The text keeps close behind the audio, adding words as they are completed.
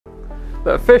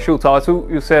The official title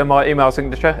you'll see on my email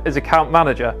signature is Account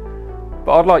Manager,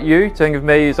 but I'd like you to think of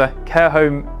me as a care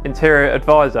home interior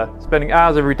advisor, spending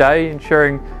hours every day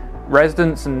ensuring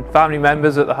residents and family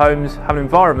members at the homes have an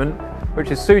environment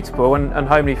which is suitable and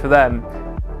homely for them.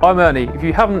 I'm Ernie. If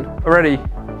you haven't already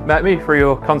met me through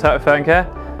your contact with Furncare,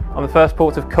 I'm the first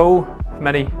port of call for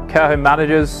many care home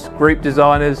managers, group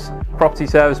designers, property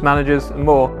service managers and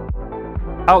more.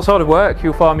 Outside of work,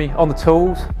 you'll find me on the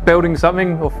tools, building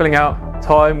something or filling out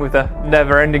time with a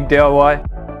never-ending DIY.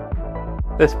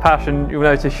 This passion you'll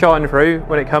notice shine through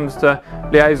when it comes to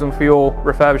liaison for your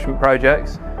refurbishment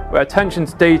projects, where attention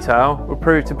to detail will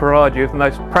prove to provide you with the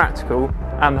most practical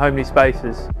and homely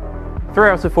spaces. 3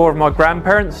 out of 4 of my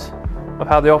grandparents I've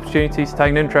had the opportunity to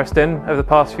take an interest in over the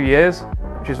past few years,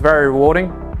 which is very rewarding.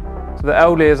 So the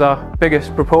elderly is our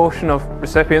biggest proportion of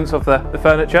recipients of the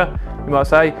furniture, you might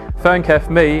say. Furncare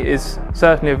for me is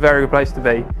certainly a very good place to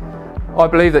be. I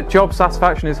believe that job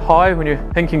satisfaction is high when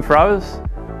you're thinking for others,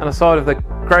 and aside of the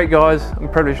great guys I'm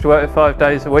privileged to work with 5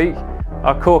 days a week,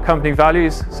 our core company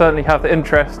values certainly have the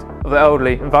interest of the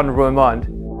elderly and vulnerable in mind.